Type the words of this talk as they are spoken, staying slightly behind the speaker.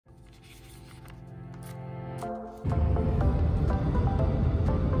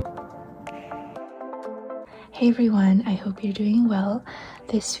Hey everyone, I hope you're doing well.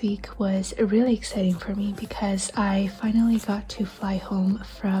 This week was really exciting for me because I finally got to fly home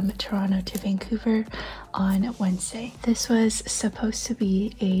from Toronto to Vancouver on Wednesday. This was supposed to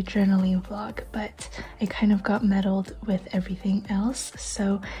be a journaling vlog, but it kind of got muddled with everything else,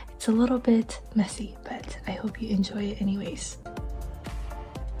 so it's a little bit messy, but I hope you enjoy it anyways.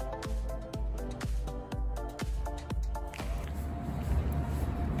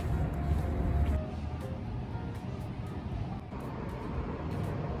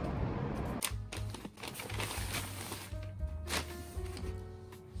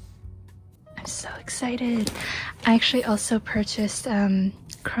 So excited. I actually also purchased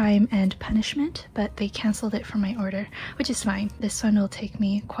Crime and Punishment, but they canceled it from my order, which is fine. This one will take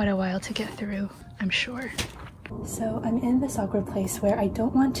me quite a while to get through, I'm sure. So I'm in this awkward place where I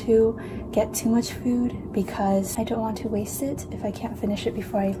don't want to get too much food because I don't want to waste it if I can't finish it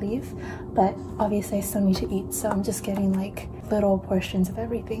before I leave, but obviously I still need to eat, so I'm just getting like little portions of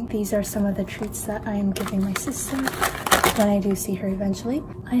everything. These are some of the treats that I am giving my sister when I do see her eventually.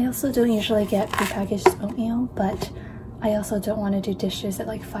 I also don't usually get prepackaged oatmeal, but I also don't want to do dishes at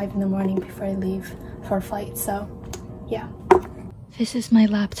like 5 in the morning before I leave for a flight, so yeah. This is my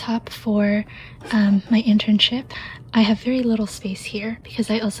laptop for my internship. I have very little space here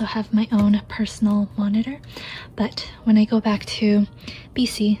because I also have my own personal monitor, but when I go back to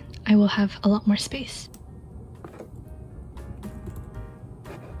BC, I will have a lot more space.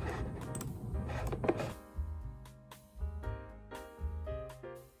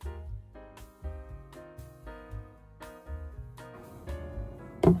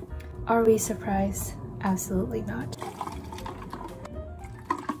 Are we surprised? Absolutely not.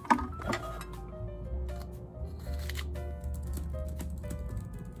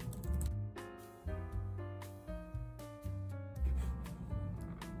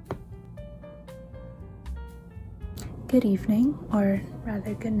 Good evening, or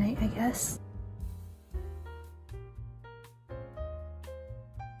rather good night, I guess.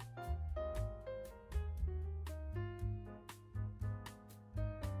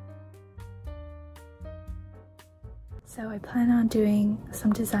 So I plan on doing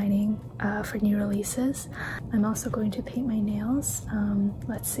some designing for new releases. I'm also going to paint my nails.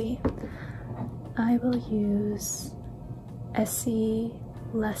 Let's see. I will use Essie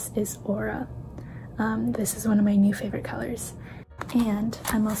Less is Aura. This is one of my new favorite colors. And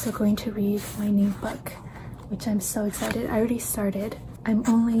I'm also going to read my new book, which I'm so excited. I already started. I'm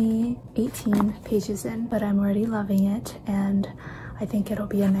only 18 pages in, but I'm already loving it, and I think it'll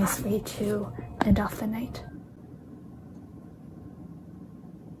be a nice way to end off the night.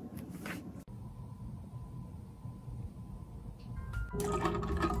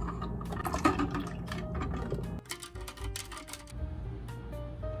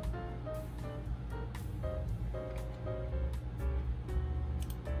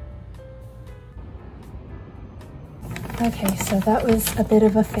 Okay, so that was a bit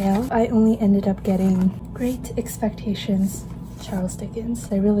of a fail. I only ended up getting Great Expectations, Charles Dickens.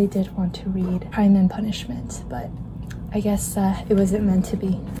 I really did want to read Crime and Punishment, but I guess it wasn't meant to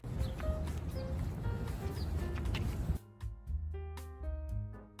be.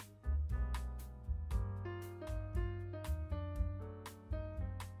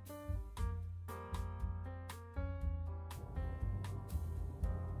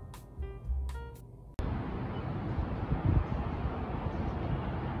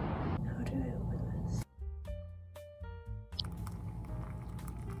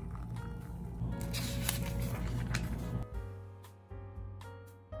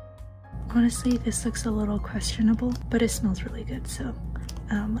 Honestly, this looks a little questionable, but it smells really good, so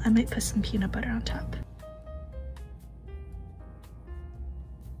I might put some peanut butter on top.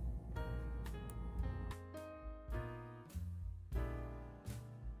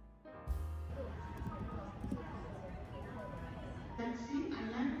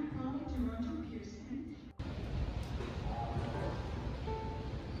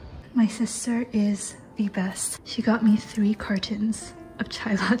 My sister is the best. She got me 3 cartons of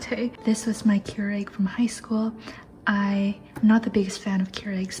chai latte. This was my Keurig from high school. I'm not the biggest fan of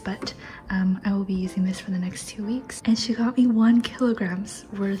Keurigs, but I will be using this for the next 2 weeks. And she got me 1 kilogram's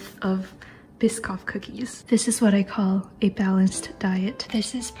worth of Biscoff cookies. This is what I call a balanced diet.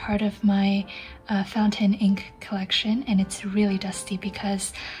 This is part of my fountain ink collection, and it's really dusty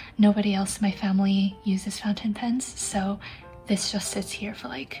because nobody else in my family uses fountain pens, so this just sits here for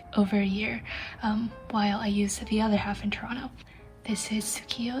like over a year while I use the other half in Toronto. This is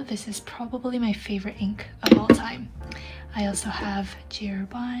Tsukio. This is probably my favorite ink of all time. I also have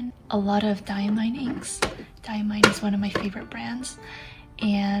Jiruban, a lot of Diamine inks. Diamine is one of my favorite brands.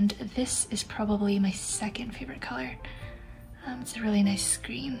 And this is probably my second favorite color. It's a really nice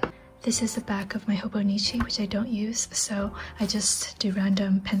green. This is the back of my hobonichi, which I don't use, so I just do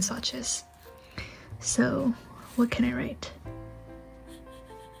random pen swatches. So what can I write?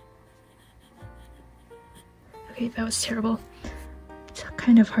 Okay, that was terrible. It's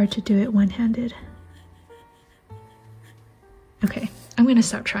kind of hard to do it one-handed. Okay, I'm gonna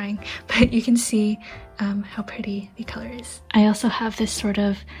stop trying, but you can see how pretty the color is. I also have this sort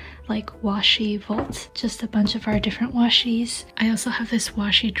of like washi vault, just a bunch of our different washies. I also have this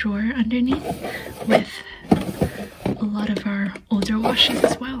washi drawer underneath with a lot of our older washies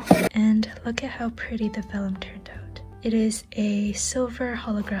as well. And look at how pretty the vellum turned out. It is a silver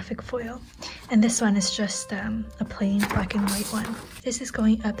holographic foil, and this one is just a plain black and white one. This is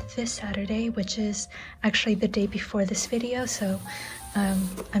going up this Saturday, which is actually the day before this video, so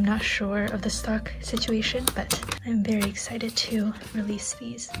I'm not sure of the stock situation, but I'm very excited to release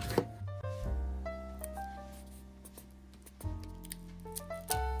these.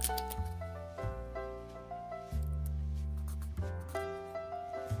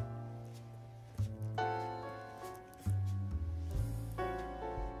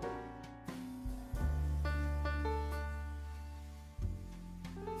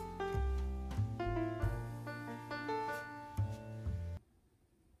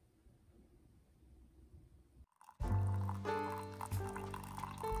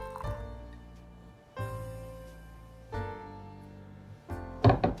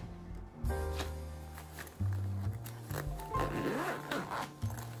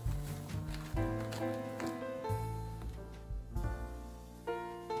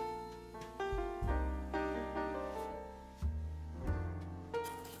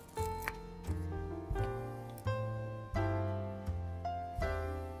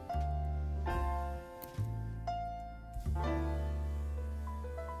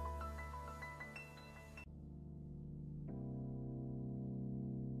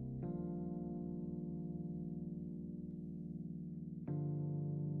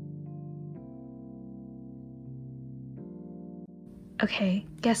 Okay,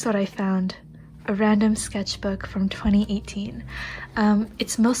 guess what I found? A random sketchbook from 2018.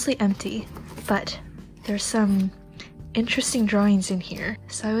 It's mostly empty, but there's some interesting drawings in here.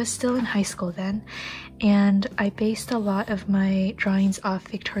 So I was still in high school then, and I based a lot of my drawings off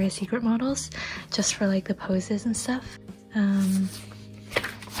Victoria's Secret models, just for like the poses and stuff.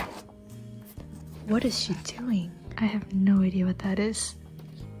 What is she doing? I have no idea what that is.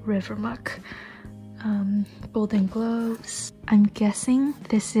 River muck. Golden globes. I'm guessing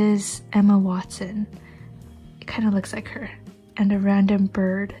this is Emma Watson. It kind of looks like her. And a random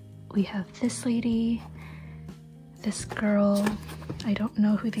bird. We have this lady, this girl. I don't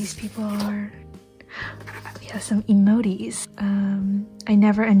know who these people are. We have some emojis. I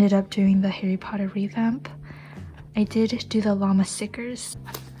never ended up doing the Harry Potter revamp. I did do the llama stickers.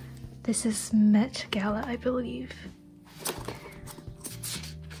 This is Met Gala, I believe.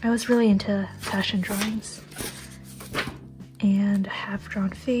 I was really into fashion drawings. And a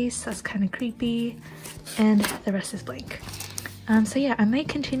half-drawn face, that's kind of creepy. And the rest is blank. So yeah, I might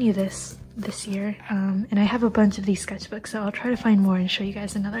continue this year. And I have a bunch of these sketchbooks, so I'll try to find more and show you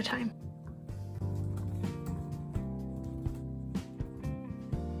guys another time.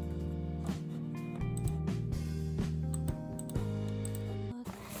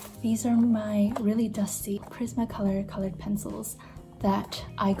 These are my really dusty Prismacolor colored pencils that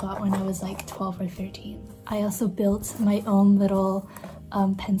I got when I was like 12 or 13. I also built my own little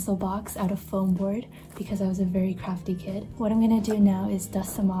pencil box out of foam board because I was a very crafty kid. What I'm gonna do now is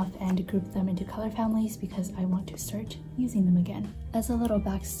dust them off and group them into color families because I want to start using them again. As a little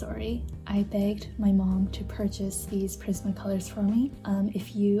backstory, I begged my mom to purchase these Prismacolors for me.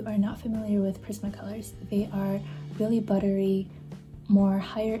 If you are not familiar with Prismacolors, they are really buttery, more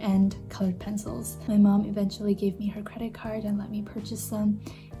higher end colored pencils. My mom eventually gave me her credit card and let me purchase them,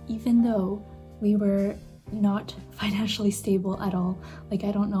 even though we were not financially stable at all. Like,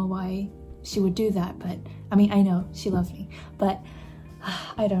 I don't know why she would do that, but I mean, I know she loves me, but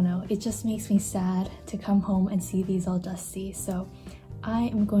I don't know. It just makes me sad to come home and see these all dusty. So I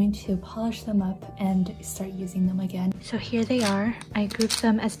am going to polish them up and start using them again. So here they are. I grouped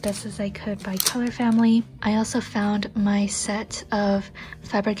them as best as I could by color family. I also found my set of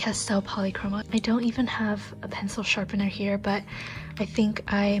Faber-Castell polychroma. I don't even have a pencil sharpener here, but I think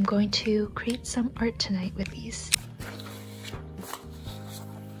I am going to create some art tonight with these.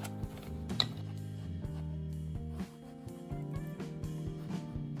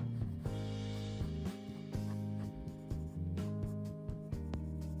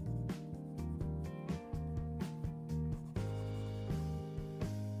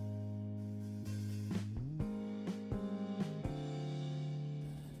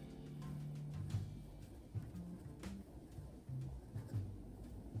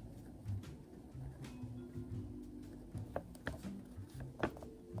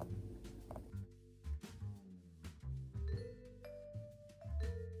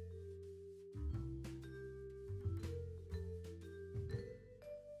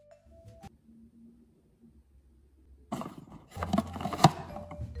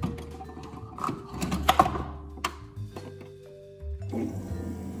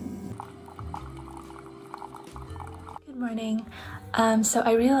 So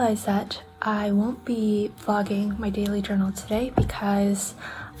I realized that I won't be vlogging my daily journal today because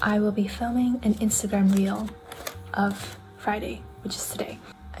I will be filming an Instagram reel of Friday, which is today.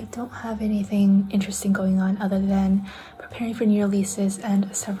 I don't have anything interesting going on other than preparing for new releases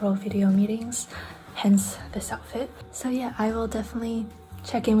and several video meetings, hence this outfit. So yeah, I will definitely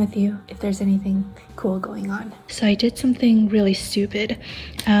check in with you if there's anything cool going on. So I did something really stupid.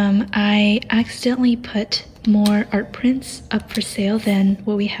 I accidentally put more art prints up for sale than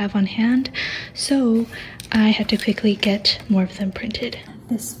what we have on hand, so I had to quickly get more of them printed.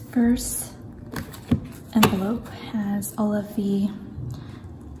 This first envelope has all of the,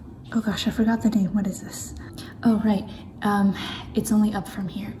 oh gosh, I forgot the name. What is this? Oh right, it's only up from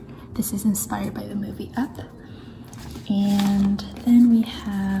here. This is inspired by the movie Up. And then we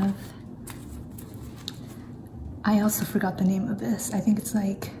have, I also forgot the name of this. I think it's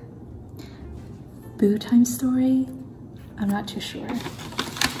like Boo Time Story. I'm not too sure.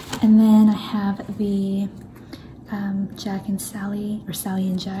 And then I have the Jack and Sally, or Sally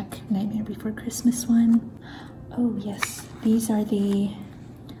and Jack Nightmare Before Christmas one. Oh yes, these are the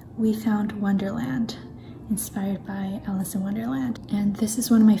We Found Wonderland, inspired by Alice in Wonderland. And this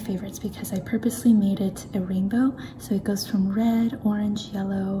is one of my favorites because I purposely made it a rainbow, so it goes from red, orange,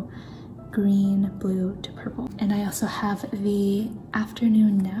 yellow, green, blue to purple. And I also have the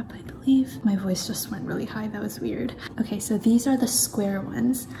Afternoon Nap, I believe. My voice just went really high, that was weird. Okay, so these are the square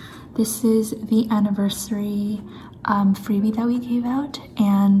ones. This is the anniversary freebie that we gave out,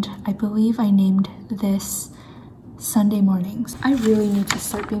 and I believe I named this Sunday Mornings. I really need to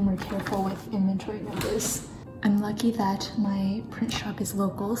start being more careful with inventory numbers. I'm lucky that my print shop is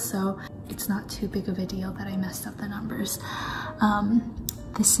local, so it's not too big of a deal that I messed up the numbers.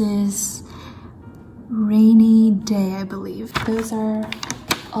 This is Rainy Day, I believe. Those are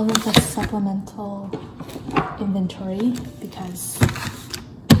all of the supplemental inventory because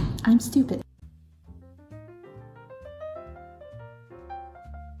I'm stupid.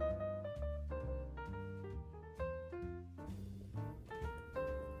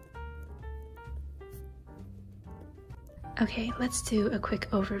 Okay, let's do a quick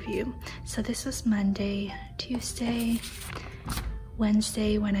overview. So this was Monday, Tuesday,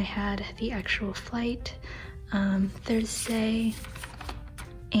 Wednesday when I had the actual flight, Thursday,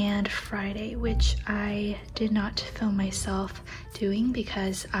 and Friday, which I did not film myself doing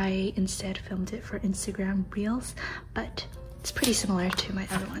because I instead filmed it for Instagram Reels, but it's pretty similar to my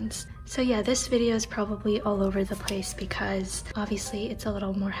other ones. So yeah, this video is probably all over the place because obviously it's a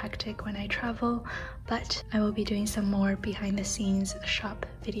little more hectic when I travel, but I will be doing some more behind the scenes shop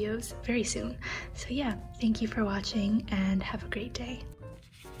videos very soon. So yeah, thank you for watching and have a great day.